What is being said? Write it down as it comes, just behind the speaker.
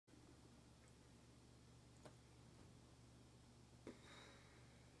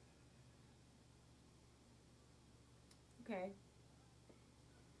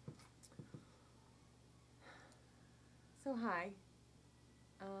So hi.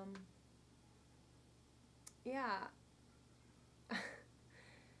 Um, yeah,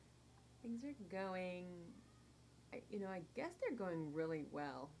 things are going. I guess they're going really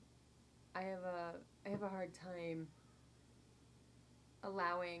well. I have a I have a hard time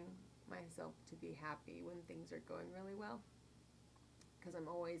allowing myself to be happy when things are going really well because I'm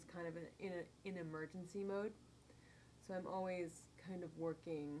always kind of in emergency mode. So I'm always kind of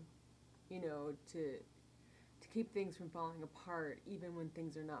working, to keep things from falling apart, even when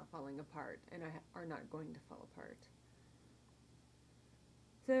things are not falling apart and are not going to fall apart.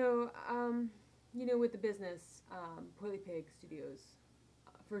 So, with the business, Poorly Pig Studios,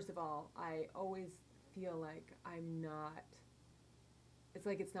 first of all, I always feel like I'm not, it's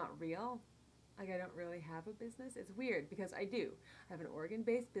like it's not real. Like I don't really have a business. It's weird because I do. I have an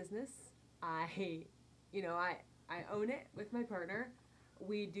Oregon-based business. I, you know, I, I own it with my partner.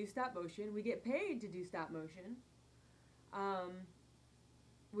 We do stop motion. We get paid to do stop motion. Um,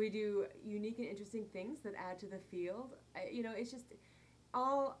 we do unique and interesting things that add to the field. It's just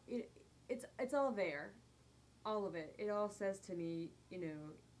all it's all there, all of it. It all says to me,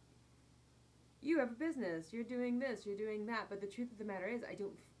 you have a business, you're doing this, you're doing that. But the truth of the matter is, I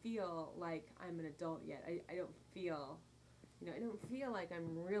don't feel like I'm an adult yet. I don't feel, I don't feel like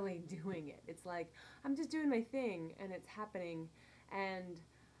I'm really doing it. It's like I'm just doing my thing and it's happening, and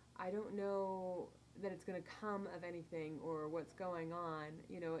I don't know that it's going to come of anything or what's going on.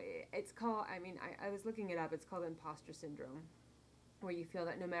 It's called, I was looking it up, it's called imposter syndrome, where you feel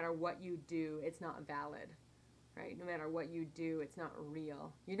that no matter what you do, it's not valid, right? No matter what you do, it's not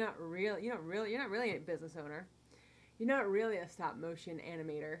real. You're not real. You're not really a business owner. You're not really a stop motion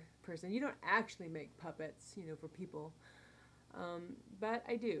animator person. You don't actually make puppets, for people. But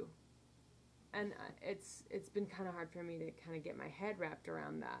I do, and it's been kind of hard for me to kind of get my head wrapped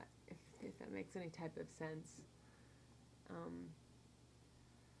around that, if that makes any type of sense. Um,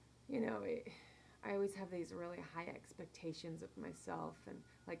 I always have these really high expectations of myself, and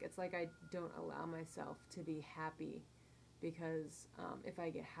it's like I don't allow myself to be happy, because if I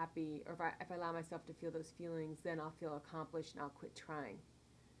get happy, or if I allow myself to feel those feelings, then I'll feel accomplished and I'll quit trying.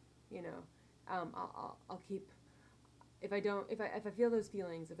 You know, I'll keep, if I feel those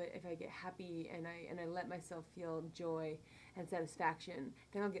feelings, if I get happy and I let myself feel joy and satisfaction,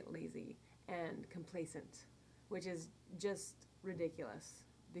 then I'll get lazy and complacent, which is just ridiculous,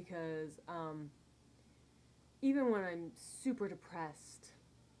 because even when I'm super depressed,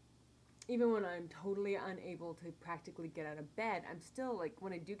 even when I'm totally unable to practically get out of bed, I'm still, like,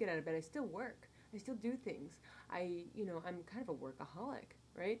 when I do get out of bed, I still work. I still do things. I'm kind of a workaholic,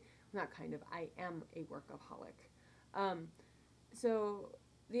 right? Not kind of, I am a workaholic. Um, so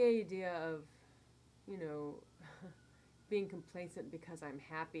the idea of, you know, being complacent because I'm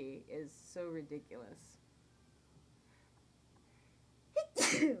happy is so ridiculous.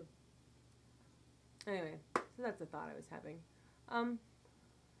 Anyway, so that's a thought I was having. Um,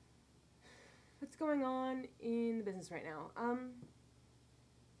 what's going on in the business right now?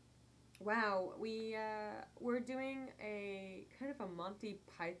 Wow, we're doing a kind of a Monty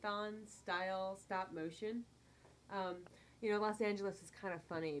Python style stop motion. Um, Los Angeles is kind of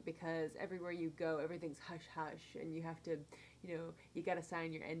funny because everywhere you go, everything's hush hush, and you have to, you got to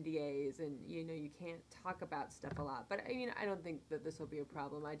sign your NDAs, and you can't talk about stuff a lot. But I don't think that this will be a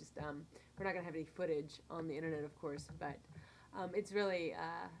problem. I just we're not gonna have any footage on the internet, of course, but it's really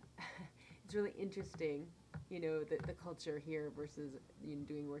it's really interesting, the culture here versus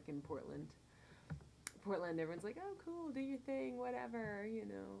doing work in Portland. Portland, everyone's like, oh, cool, do your thing, whatever.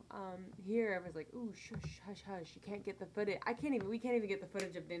 Here, everyone's like, ooh, shush, hush, hush, you can't get the footage. We can't even get the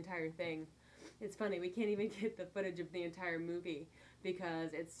footage of the entire thing. It's funny, we can't even get the footage of the entire movie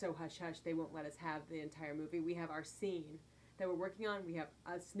because it's so hush, hush, they won't let us have the entire movie. We have our scene that we're working on, we have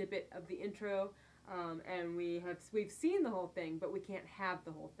a snippet of the intro, and we've seen the whole thing, but we can't have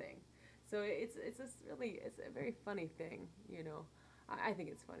the whole thing. So it's a very funny thing. I think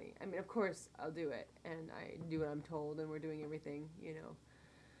it's funny. I mean, of course, I'll do it, and I do what I'm told, and we're doing everything,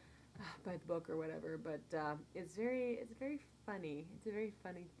 by the book or whatever. But it's very funny. It's a very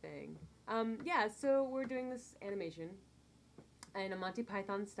funny thing. Yeah. So we're doing this animation in a Monty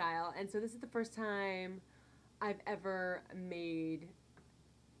Python style, and so this is the first time I've ever made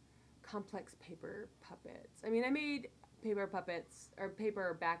complex paper puppets. I mean, I made paper puppets or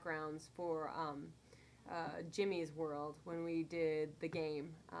paper backgrounds for Jimmy's World when we did the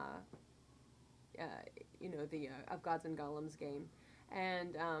game, the Of Gods and Golems game,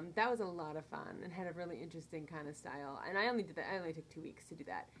 and that was a lot of fun and had a really interesting kind of style. And I only did that. I only took 2 weeks to do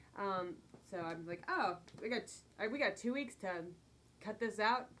that. So I'm like, oh, we got 2 weeks to cut this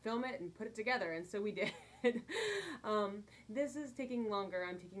out, film it, and put it together, and so we did. but this is taking longer.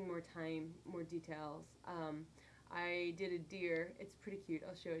 I'm taking more time, more details. I did a deer. It's pretty cute.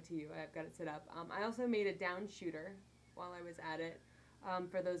 I'll show it to you. I've got it set up. I also made a down shooter while I was at it.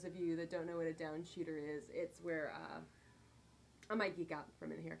 For those of you that don't know what a down shooter is, it's where I might geek out for a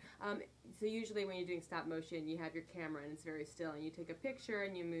minute here. So usually when you're doing stop motion, you have your camera and it's very still, and you take a picture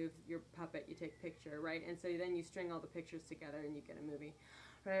and you move your puppet, you take a picture, right? And so then you string all the pictures together and you get a movie,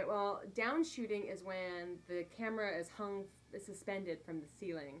 right? Well, down shooting is when the camera is suspended from the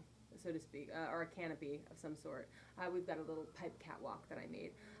ceiling, so to speak, or a canopy of some sort. We've got a little pipe catwalk that I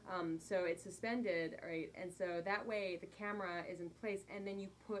made. So it's suspended, right? And so that way the camera is in place, and then you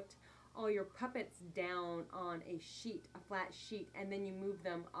put all your puppets down on a sheet, a flat sheet, and then you move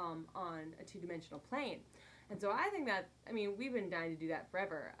them on a two-dimensional plane. And so I think that, I mean, we've been dying to do that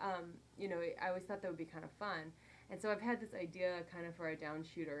forever. You know, I always thought that would be kind of fun. And so I've had this idea kind of for a down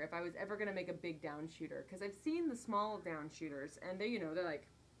shooter, if I was ever going to make a big down shooter, because I've seen the small down shooters, and they, you know, they're like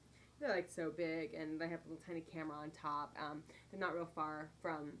so big, and they have a little tiny camera on top. They're not real far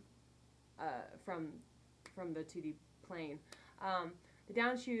from the 2D plane. The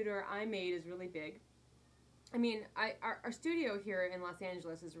down shooter I made is really big. I mean, our studio here in Los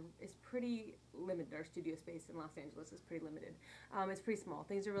Angeles is pretty limited. Our studio space in Los Angeles is pretty limited. It's pretty small.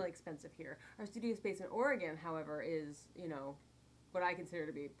 Things are really expensive here. Our studio space in Oregon, however, is, you know, what I consider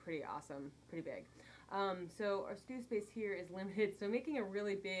to be pretty awesome, pretty big. So our studio space here is limited. So making a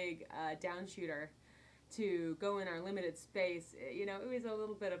really big down shooter to go in our limited space, you know, it was a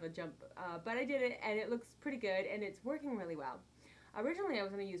little bit of a jump. But I did it, and it looks pretty good, and it's working really well. Originally, I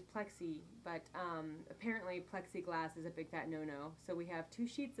was going to use plexi, but apparently plexiglass is a big fat no-no. So we have 2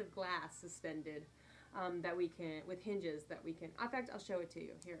 sheets of glass suspended that we can, with hinges that we can. In fact, I'll show it to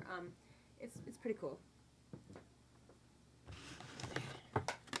you here. It's pretty cool.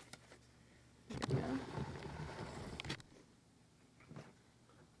 There we go.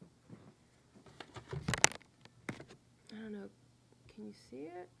 I don't know. Can you see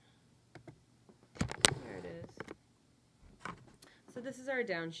it? There it is. So this is our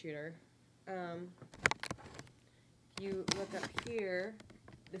down shooter. If you look up here,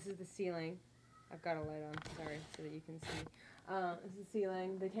 this is the ceiling. I've got a light on, sorry, so that you can see. This is the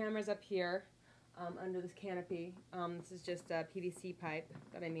ceiling. The camera's up here under this canopy. This is just a PVC pipe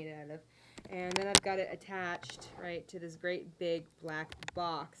that I made it out of. And then I've got it attached, right, to this great big black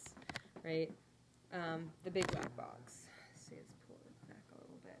box, right? The big black box. Let's see, let's pull it back a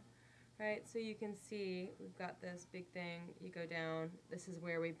little bit. Right, so you can see we've got this big thing. You go down. This is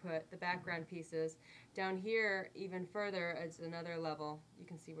where we put the background pieces. Down here, even further, it's another level. You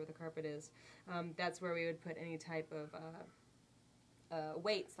can see where the carpet is. That's where we would put any type of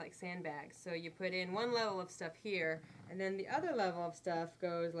weights, like sandbags. So you put in one level of stuff here, and then the other level of stuff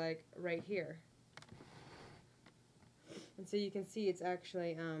goes like right here. And so you can see it's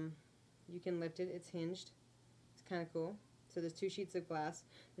actually, you can lift it. It's hinged. It's kind of cool. So there's 2 sheets of glass.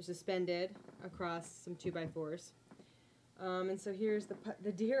 They're suspended across some 2x4s. And so here's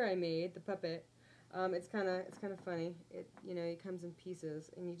the deer I made, the puppet. It's kind of funny. It comes in pieces,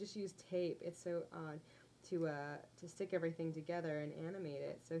 and you just use tape. It's so odd to stick everything together and animate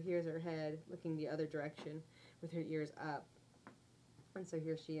it. So here's her head looking the other direction with her ears up. And so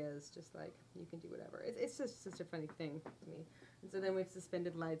here she is, just like, you can do whatever. It's just such a funny thing to me. And so then we've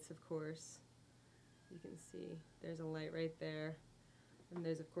suspended lights, of course. You can see there's a light right there, and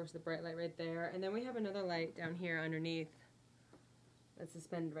there's of course the bright light right there, and then we have another light down here underneath that's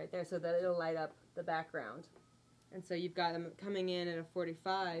suspended right there so that it'll light up the background. And so you've got them coming in at a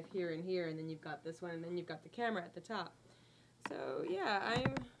 45 here and here, and then you've got this one, and then you've got the camera at the top. So yeah,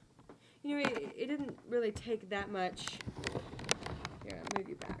 it didn't really take that much. Here, I'll move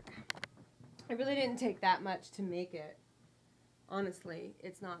you back. It really didn't take that much to make it. Honestly,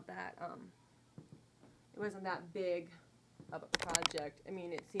 it's not that it wasn't that big of a project. I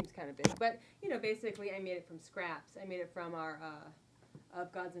mean, it seems kind of big, but you know, basically, I made it from scraps. I made it from our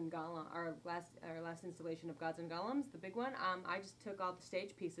of Gods and Golems, our last installation of Gods and Golems, the big one. I just took all the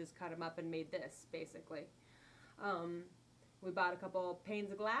stage pieces, cut them up, and made this basically. We bought a couple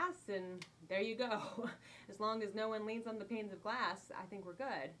panes of glass, and there you go. As long as no one leans on the panes of glass, I think we're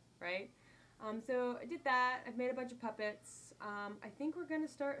good, right? So I did that. I've made a bunch of puppets. I think we're going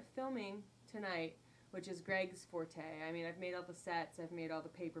to start filming tonight, which is Greg's forte. I mean, I've made all the sets, I've made all the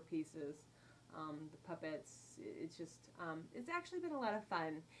paper pieces, the puppets. It's just, it's actually been a lot of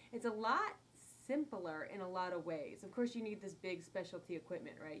fun. It's a lot simpler in a lot of ways. Of course, you need this big specialty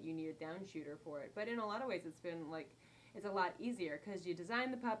equipment, right? You need a down shooter for it. But in a lot of ways, it's been like, it's a lot easier because you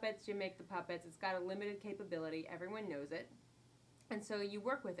design the puppets, you make the puppets. It's got a limited capability. Everyone knows it. And so you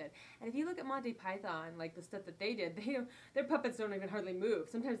work with it. And if you look at Monty Python, like the stuff that they did, their puppets don't even hardly move.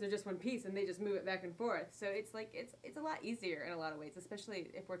 Sometimes they're just one piece and they just move it back and forth. So it's like it's a lot easier in a lot of ways, especially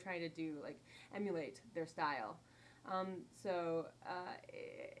if we're trying to do like emulate their style. So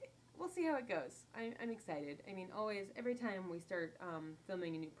we'll see how it goes. I'm excited. I mean, always every time we start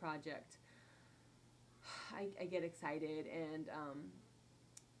filming a new project, I get excited, and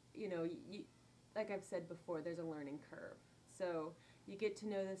you know, like I've said before, there's a learning curve. So you get to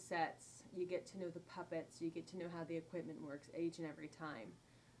know the sets, you get to know the puppets, you get to know how the equipment works each and every time,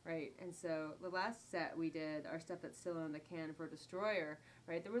 right? And so the last set we did, our stuff that's still on the can for Destroyer,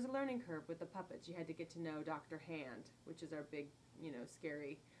 right? There was a learning curve with the puppets. You had to get to know Dr. Hand, which is our big, you know,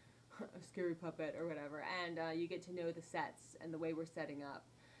 scary, scary puppet or whatever, and you get to know the sets and the way we're setting up.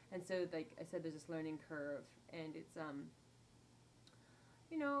 And so, like I said, there's this learning curve, and it's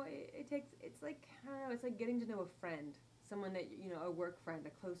you know, it takes, it's like, I don't know, it's like getting to know a friend, someone that, you know, a work friend,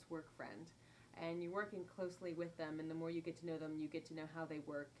 a close work friend, and you're working closely with them, and the more you get to know them, you get to know how they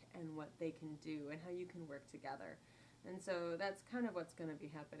work and what they can do and how you can work together. And so that's kind of what's going to be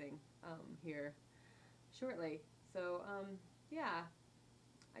happening here shortly. So, yeah,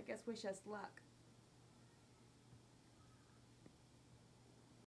 I guess wish us luck.